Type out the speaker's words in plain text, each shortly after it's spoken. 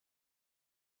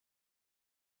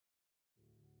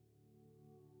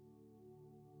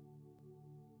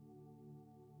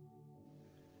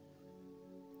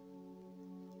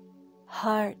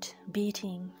Heart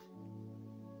beating,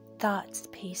 thoughts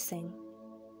pacing,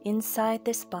 inside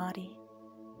this body,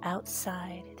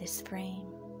 outside this frame.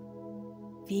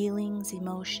 Feelings,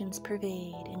 emotions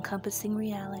pervade, encompassing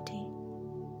reality,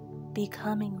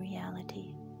 becoming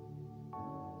reality.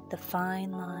 The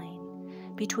fine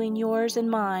line between yours and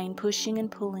mine, pushing and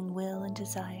pulling will and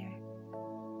desire,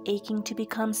 aching to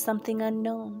become something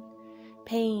unknown,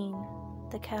 pain,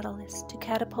 the catalyst to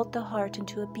catapult the heart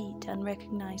into a beat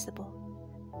unrecognizable,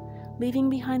 leaving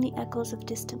behind the echoes of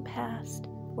distant past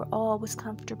where all was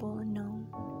comfortable and known.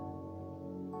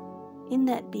 In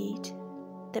that beat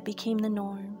that became the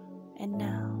norm, and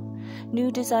now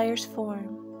new desires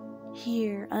form,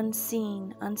 here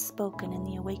unseen, unspoken in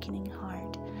the awakening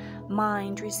heart.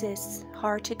 Mind resists,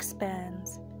 heart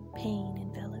expands, pain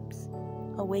envelops,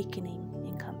 awakening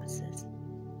encompasses,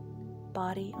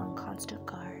 body on constant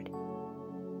guard.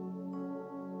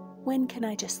 When can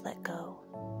I just let go?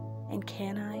 And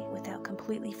can I, without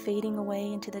completely fading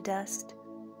away into the dust?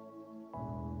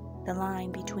 The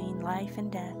line between life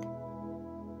and death.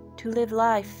 To live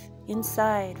life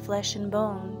inside flesh and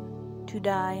bone, to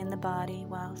die in the body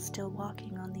while still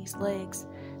walking on these legs,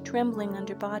 trembling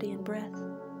under body and breath,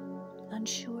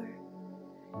 unsure,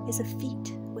 is a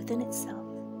feat within itself.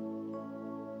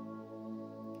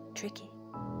 Tricky.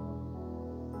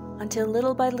 Until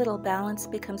little by little balance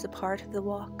becomes a part of the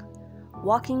walk,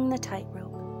 walking the tightrope,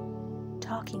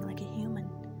 talking like a human,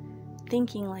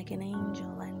 thinking like an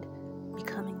angel, and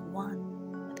becoming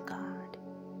one with God.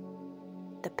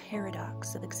 The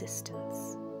paradox of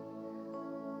existence.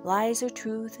 Lies are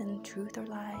truth and truth are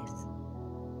lies.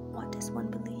 What does one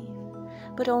believe?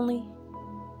 But only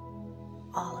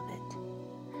all of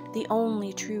it. The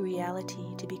only true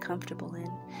reality to be comfortable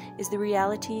in is the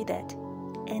reality that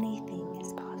anything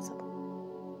is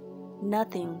possible.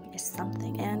 Nothing is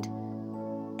something, and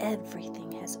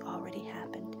everything has already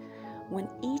happened. When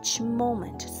each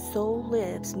moment soul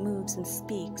lives, moves, and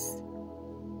speaks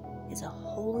is a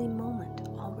holy moment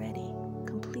already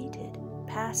completed,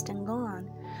 past and gone.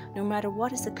 No matter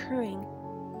what is occurring,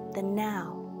 the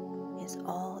now is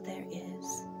all there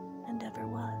is and ever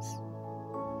was.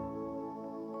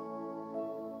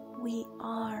 We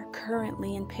are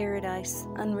currently in paradise,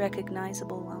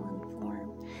 unrecognizable while in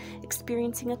form,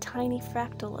 experiencing a tiny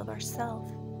fractal of ourself,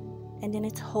 and in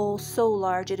its whole so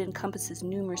large it encompasses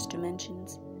numerous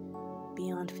dimensions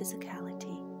beyond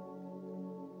physicality.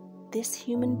 This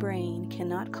human brain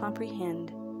cannot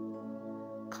comprehend.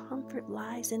 Comfort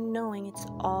lies in knowing it's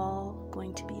all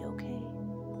going to be okay,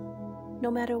 no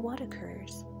matter what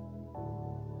occurs,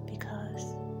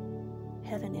 because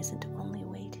heaven isn't only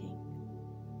waiting,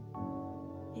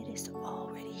 it is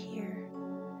already here,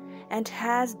 and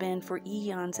has been for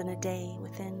eons and a day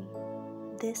within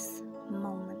this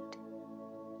moment.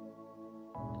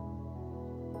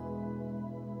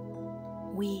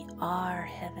 We are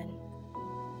heaven,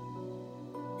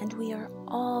 and we are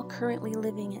all currently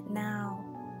living it now.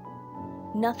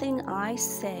 Nothing I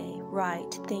say,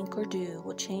 write, think, or do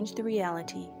will change the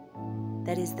reality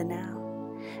that is the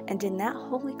now. And in that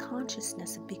holy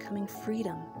consciousness of becoming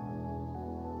freedom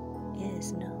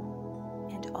is known,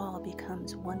 and all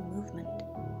becomes one movement,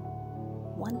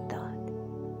 one thought,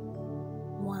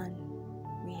 one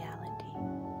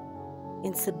reality.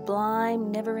 In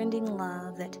sublime, never-ending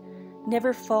love that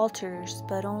never falters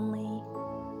but only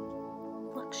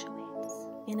fluctuates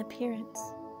in appearance.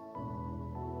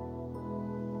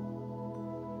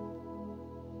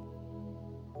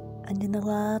 And in the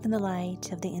love and the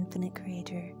light of the infinite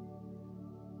Creator,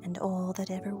 and all that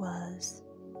ever was,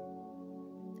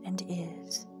 and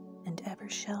is, and ever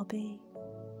shall be,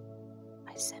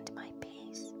 I send my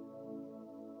peace.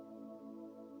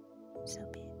 So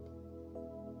be it.